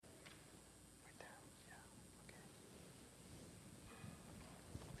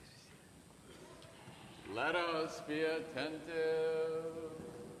Let us be attentive.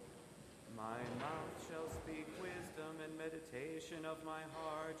 My mouth shall speak wisdom, and meditation of my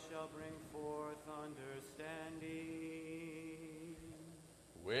heart shall bring forth understanding.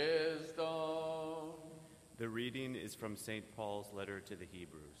 Wisdom. The reading is from St. Paul's letter to the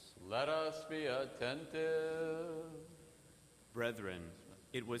Hebrews. Let us be attentive. Brethren,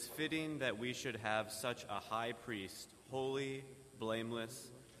 it was fitting that we should have such a high priest, holy, blameless,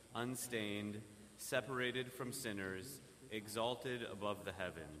 unstained, separated from sinners, exalted above the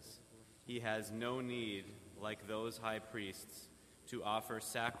heavens. He has no need, like those high priests, to offer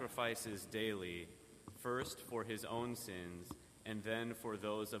sacrifices daily, first for his own sins and then for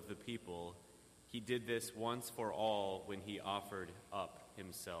those of the people. He did this once for all when he offered up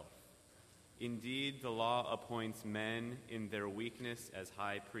himself. Indeed, the law appoints men in their weakness as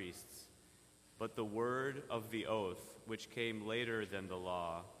high priests, but the word of the oath, which came later than the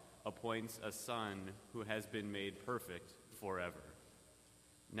law, appoints a son who has been made perfect forever.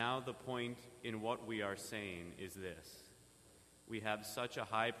 Now the point in what we are saying is this: we have such a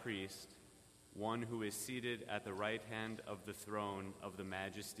high priest, one who is seated at the right hand of the throne of the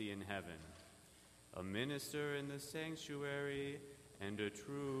Majesty in heaven, a minister in the sanctuary and a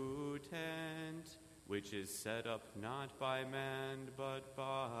true tent, which is set up not by man but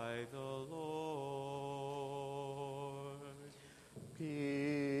by the Lord.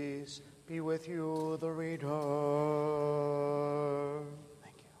 Peace be with you, the reader.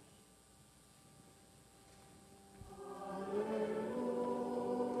 Thank you.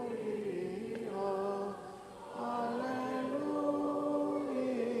 Alleluia, alleluia,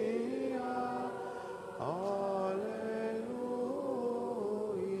 alleluia.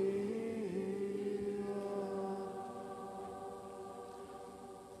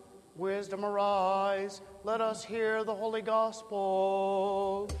 Wisdom, arise. Let us hear the Holy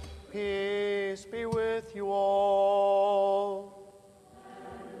Gospel. Peace be with you all.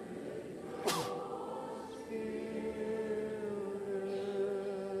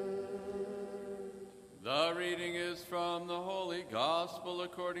 The reading is from the Holy Gospel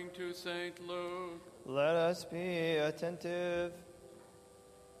according to St. Luke. Let us be attentive.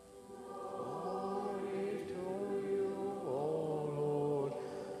 Glory to you, O Lord.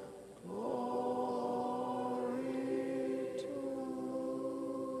 Glory to you.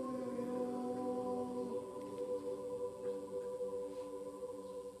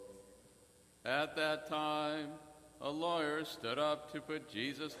 At that time, a lawyer stood up to put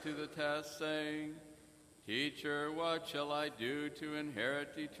Jesus to the test, saying, "Teacher, what shall I do to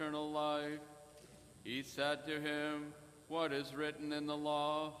inherit eternal life?" He said to him, "What is written in the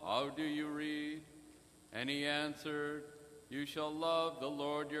law? How do you read?" And he answered, "You shall love the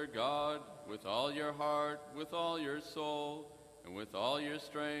Lord your God with all your heart, with all your soul, and with all your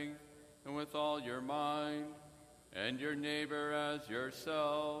strength, and with all your mind, and your neighbor as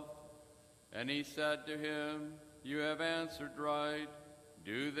yourself." And he said to him, "You have answered right.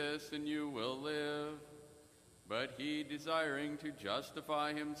 Do this and you will live." But he, desiring to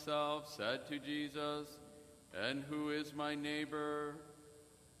justify himself, said to Jesus, "And who is my neighbor?"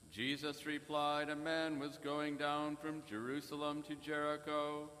 Jesus replied, "A man was going down from Jerusalem to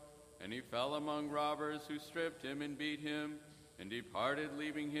Jericho, and he fell among robbers who stripped him and beat him, and departed,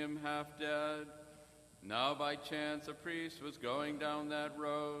 leaving him half dead. Now by chance a priest was going down that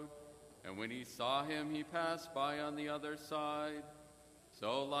road, and when he saw him, he passed by on the other side.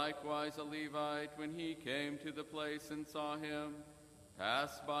 So likewise a Levite, when he came to the place and saw him,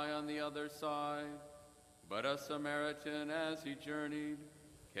 passed by on the other side. But a Samaritan, as he journeyed,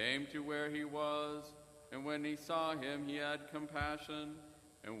 came to where he was, and when he saw him, he had compassion,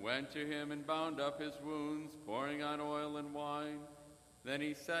 and went to him and bound up his wounds, pouring on oil and wine. Then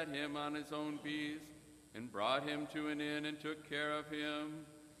he set him on his own beast, and brought him to an inn, and took care of him.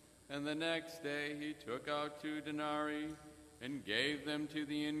 And the next day he took out 2 denarii, and gave them to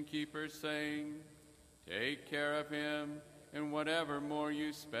the innkeeper, saying, "Take care of him, and whatever more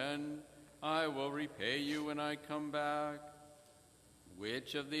you spend, I will repay you when I come back."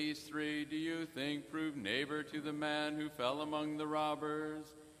 Which of these 3 do you think proved neighbor to the man who fell among the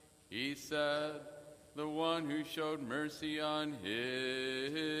robbers? He said, "The one who showed mercy on him."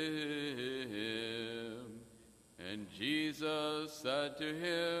 And Jesus said to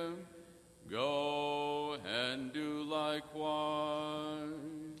him, "Go and do likewise."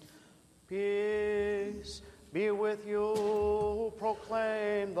 Peace be with you who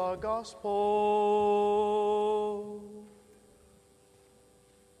proclaim the gospel.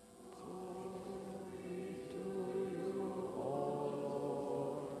 Glory to you, O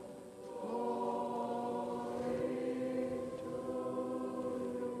Lord. Glory to you.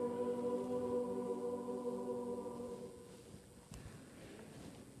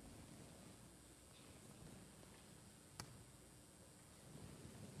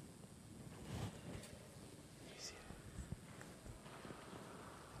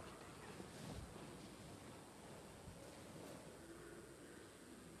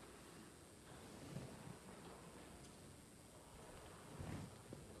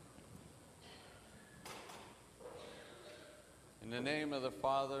 In the name of the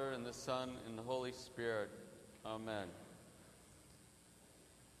Father, and the Son, and the Holy Spirit. Amen.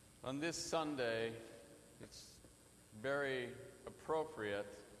 On this Sunday, it's very appropriate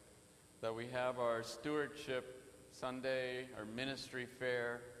that we have our Stewardship Sunday, our ministry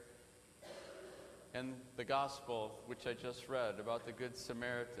fair, and the Gospel, which I just read, about the Good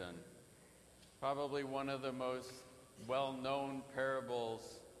Samaritan. Probably one of the most well-known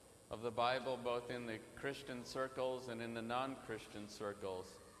parables of the Bible, both in the Christian circles and in the non-Christian circles.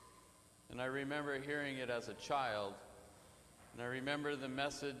 And I remember hearing it as a child, and I remember the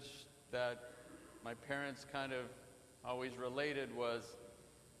message that my parents kind of always related was,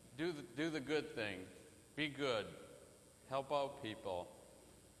 do the good thing, be good, help out people.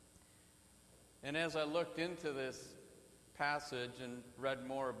 And as I looked into this passage and read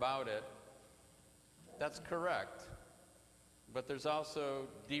more about it, that's correct. But there's also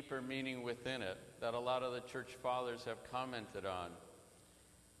deeper meaning within it that a lot of the church fathers have commented on.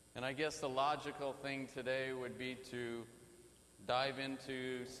 And I guess the logical thing today would be to dive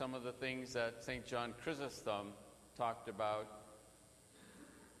into some of the things that St. John Chrysostom talked about,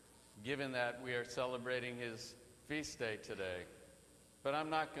 given that we are celebrating his feast day today. But I'm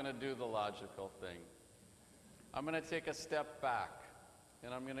not going to do the logical thing. I'm going to take a step back,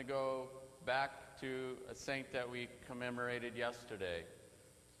 and I'm going to go back to a saint that we commemorated yesterday,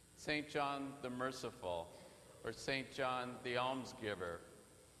 St. John the Merciful, or St. John the Almsgiver,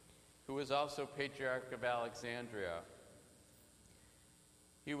 who was also Patriarch of Alexandria.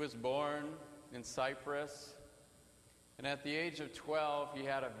 He was born in Cyprus, and at the age of 12, he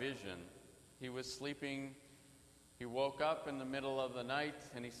had a vision. He was sleeping. He woke up in the middle of the night,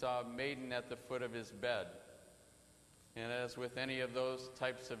 and he saw a maiden at the foot of his bed. And as with any of those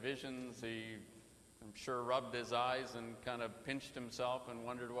types of visions, he, I'm sure, rubbed his eyes and kind of pinched himself and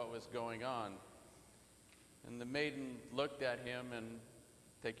wondered what was going on. And the maiden looked at him, and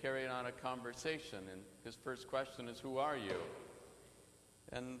they carried on a conversation. And his first question is, "Who are you?"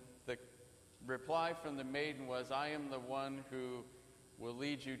 And the reply from the maiden was, "I am the one who will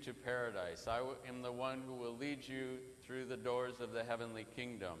lead you to paradise. I am the one who will lead you through the doors of the heavenly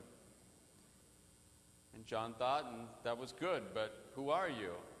kingdom." And John thought, and that was good, but who are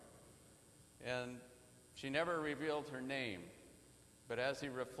you? And she never revealed her name. But as he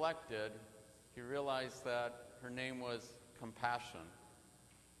reflected, he realized that her name was Compassion,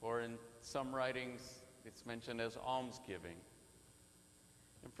 or in some writings, it's mentioned as almsgiving.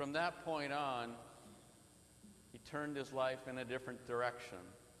 And from that point on, he turned his life in a different direction,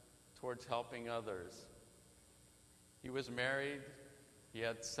 towards helping others. He was married, he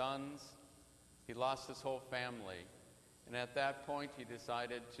had sons, he lost his whole family, and at that point he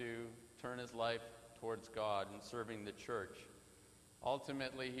decided to turn his life towards God and serving the church.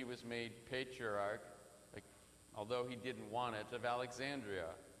 Ultimately, he was made patriarch, although he didn't want it, of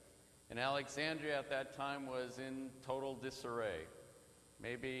Alexandria. And Alexandria at that time was in total disarray,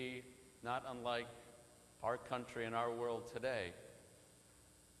 maybe not unlike our country and our world today.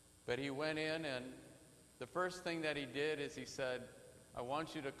 But he went in, and the first thing that he did is he said, "I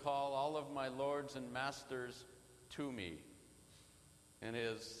want you to call all of my lords and masters to me." And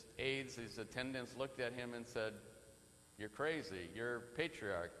his aides, his attendants looked at him and said, "You're crazy. You're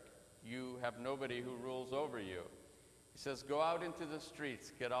patriarch. You have nobody who rules over you." He says, "Go out into the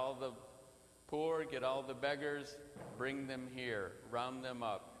streets, get all the poor, get all the beggars, bring them here, round them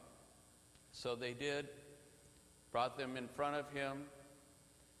up." So they did, brought them in front of him,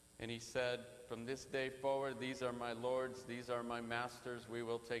 and he said, "From this day forward, these are my lords, these are my masters, we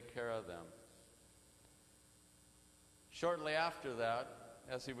will take care of them." Shortly after that,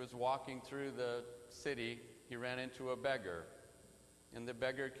 as he was walking through the city, he ran into a beggar. And the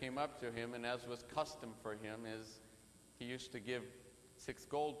beggar came up to him, and as was custom for him, he used to give 6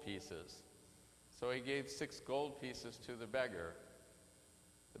 gold pieces. So he gave 6 gold pieces to the beggar.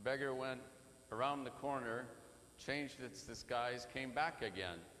 The beggar went around the corner, changed its disguise, came back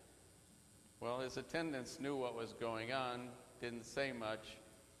again. Well, his attendants knew what was going on, didn't say much.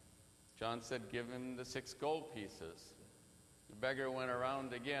 John said, "Give him the 6 gold pieces." The beggar went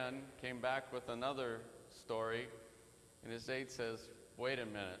around again, came back with another story, and his aide says, "Wait a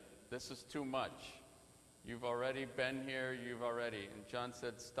minute, this is too much. You've already been here, And John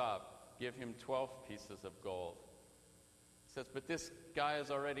said, "Stop, give him 12 pieces of gold." He says, "But this guy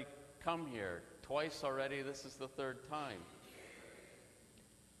has already come here twice already, this is the 3rd time."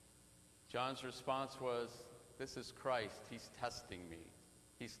 John's response was, "This is Christ, he's testing me.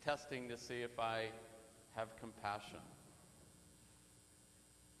 He's testing to see if I have compassion."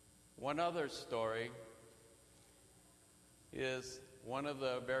 One other story is one of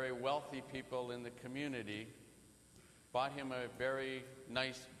the very wealthy people in the community bought him a very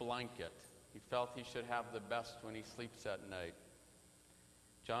nice blanket. He felt he should have the best when he sleeps at night.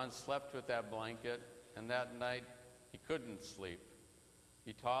 John slept with that blanket, and that night he couldn't sleep.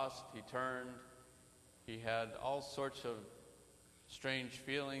 He tossed, he turned, he had all sorts of strange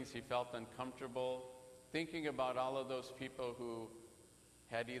feelings. He felt uncomfortable, thinking about all of those people who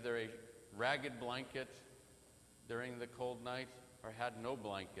had either a ragged blanket during the cold night or had no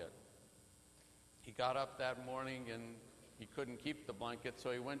blanket. He got up that morning and he couldn't keep the blanket,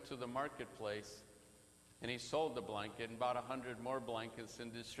 so he went to the marketplace and he sold the blanket and bought 100 more blankets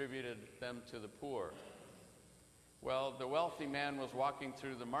and distributed them to the poor. Well, the wealthy man was walking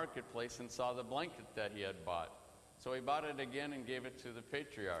through the marketplace and saw the blanket that he had bought. So he bought it again and gave it to the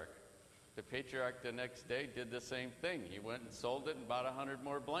patriarch. The patriarch the next day did the same thing. He went and sold it and bought 100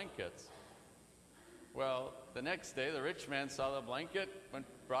 more blankets. Well, the next day, the rich man saw the blanket,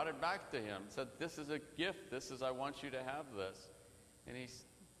 brought it back to him, said, "This is a gift. I want you to have this." And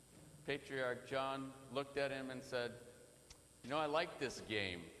Patriarch John looked at him and said, "I like this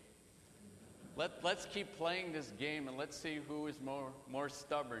game. Let's keep playing this game and let's see who is more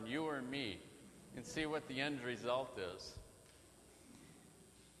stubborn, you or me, and see what the end result is."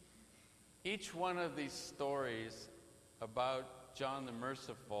 Each one of these stories about John the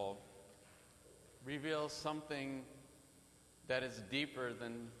Merciful reveals something that is deeper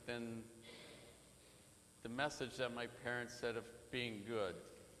than the message that my parents said of being good.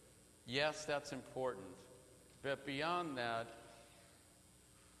 Yes, that's important. But beyond that,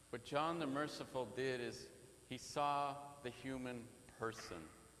 what John the Merciful did is he saw the human person.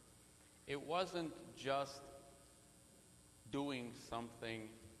 It wasn't just doing something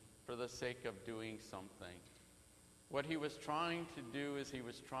for the sake of doing something. What he was trying to do is he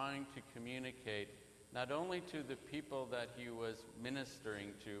was trying to communicate not only to the people that he was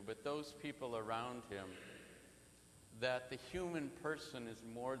ministering to, but those people around him, that the human person is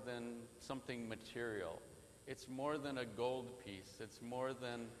more than something material. It's more than a gold piece. It's more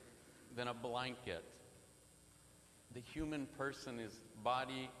than a blanket. The human person is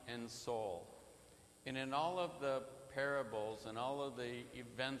body and soul. And in all of the parables and all of the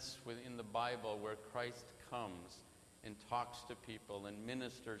events within the Bible where Christ comes and talks to people and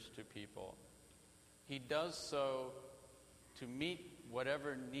ministers to people, he does so to meet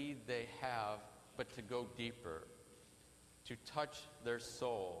whatever need they have, but to go deeper, to touch their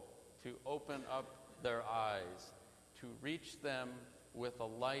soul, to open up their eyes, to reach them with a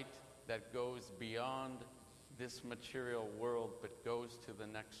light that goes beyond this material world but goes to the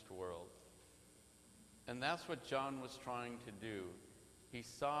next world. And that's what John was trying to do. He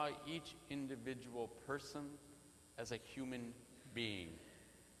saw each individual person as a human being,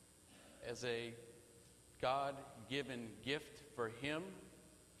 as a God-given gift for him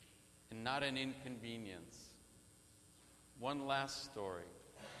and not an inconvenience. One last story.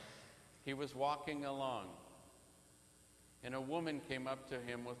 He was walking along, and a woman came up to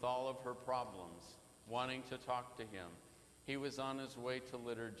him with all of her problems, wanting to talk to him. He was on his way to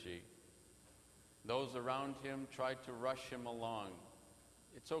liturgy. Those around him tried to rush him along.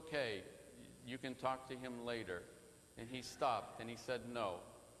 "It's okay, you can talk to him later." And he stopped and he said, "No."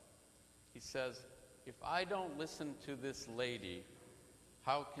 He says, "If I don't listen to this lady,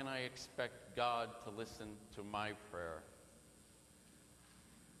 how can I expect God to listen to my prayer?"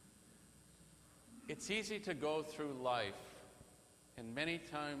 It's easy to go through life, and many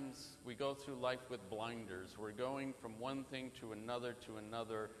times we go through life with blinders. We're going from one thing to another to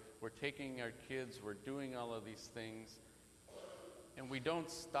another. We're taking our kids, we're doing all of these things, and we don't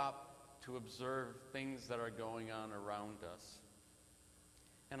stop to observe things that are going on around us.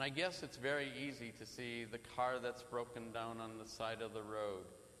 And I guess it's very easy to see the car that's broken down on the side of the road,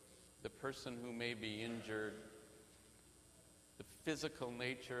 the person who may be injured, the physical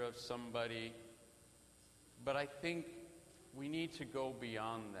nature of somebody. But I think we need to go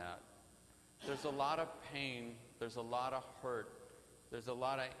beyond that. There's a lot of pain, there's a lot of hurt, there's a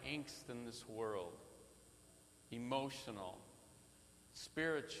lot of angst in this world. Emotional,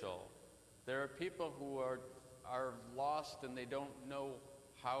 spiritual. There are people who are lost and they don't know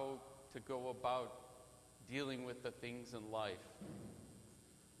how to go about dealing with the things in life.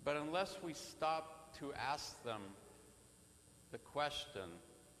 But unless we stop to ask them the question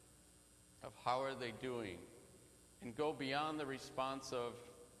of how are they doing, and go beyond the response of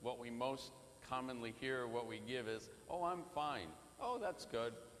what we most commonly hear, what we give is, "Oh, I'm fine. Oh, that's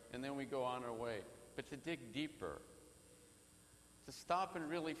good." And then we go on our way. But to dig deeper, to stop and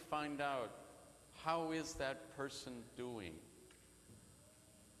really find out, how is that person doing?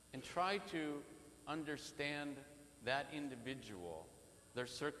 And try to understand that individual, their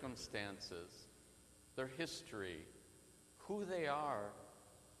circumstances, their history, who they are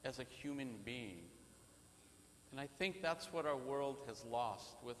as a human being. And I think that's what our world has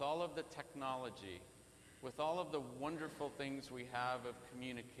lost. With all of the technology, with all of the wonderful things we have of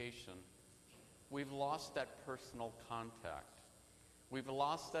communication, we've lost that personal contact. We've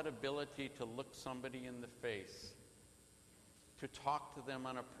lost that ability to look somebody in the face, to talk to them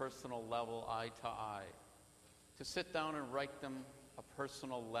on a personal level, eye to eye, to sit down and write them a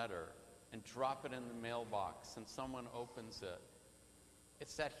personal letter and drop it in the mailbox and someone opens it.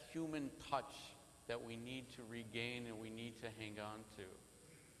 It's that human touch that we need to regain and we need to hang on to.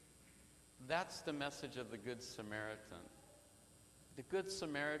 That's the message of the Good Samaritan. The Good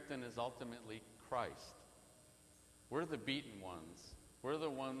Samaritan is ultimately Christ. We're the beaten ones. We're the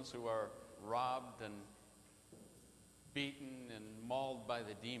ones who are robbed and beaten and mauled by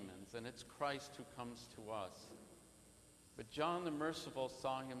the demons, and it's Christ who comes to us. But John the Merciful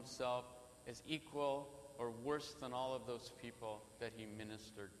saw himself as equal or worse than all of those people that he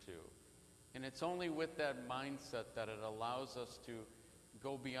ministered to. And it's only with that mindset that it allows us to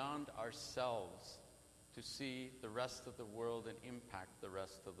go beyond ourselves to see the rest of the world and impact the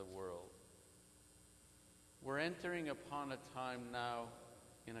rest of the world. We're entering upon a time now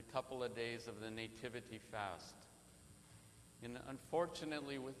in a couple of days of the Nativity Fast. And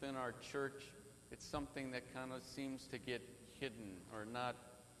unfortunately within our church, it's something that kind of seems to get hidden or not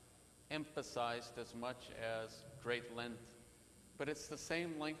emphasized as much as Great Lent. But it's the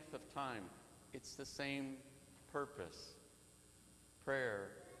same length of time. It's the same purpose. Prayer,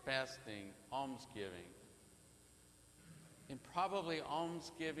 fasting, almsgiving. And probably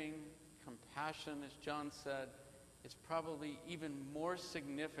almsgiving, compassion, as John said, is probably even more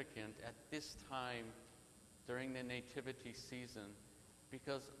significant at this time during the Nativity season,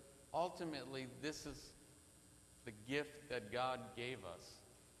 because ultimately this is the gift that God gave us,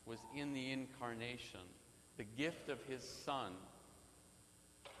 was in the incarnation, the gift of his Son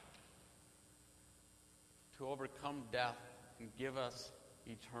to overcome death and give us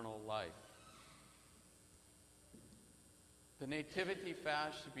eternal life. The Nativity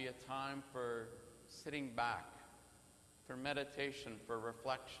Fast should be a time for sitting back, for meditation, for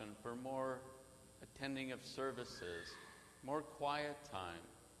reflection, for more attending of services, more quiet time.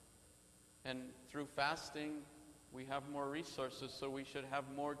 And through fasting, we have more resources, so we should have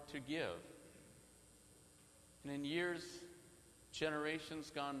more to give. And in years,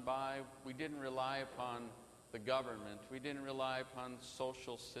 generations gone by, we didn't rely upon the government. We didn't rely upon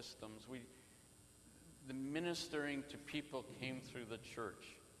social systems. The ministering to people came through the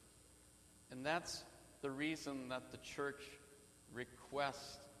church. And that's the reason that the church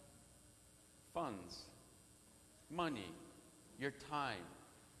requests funds, money, your time.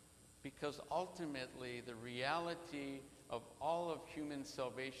 Because ultimately, the reality of all of human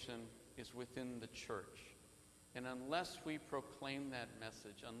salvation is within the church. And unless we proclaim that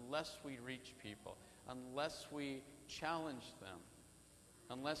message, unless we reach people, unless we challenge them,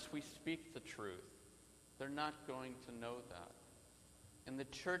 unless we speak the truth, they're not going to know that. And the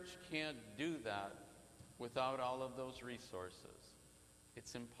church can't do that without all of those resources.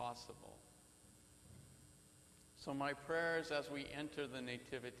 It's impossible. So my prayers as we enter the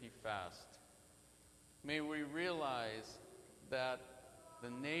Nativity Fast, may we realize that the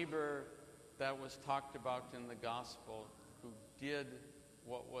neighbor that was talked about in the gospel who did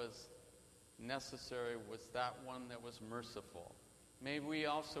what was necessary was that one that was merciful. May we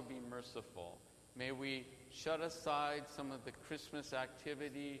also be merciful. May we shut aside some of the Christmas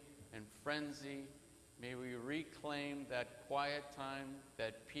activity and frenzy. May we reclaim that quiet time,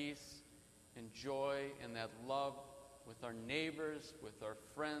 that peace and joy and that love with our neighbors, with our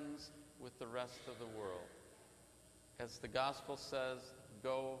friends, with the rest of the world. As the gospel says,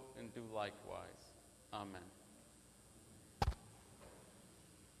 go and do likewise. Amen.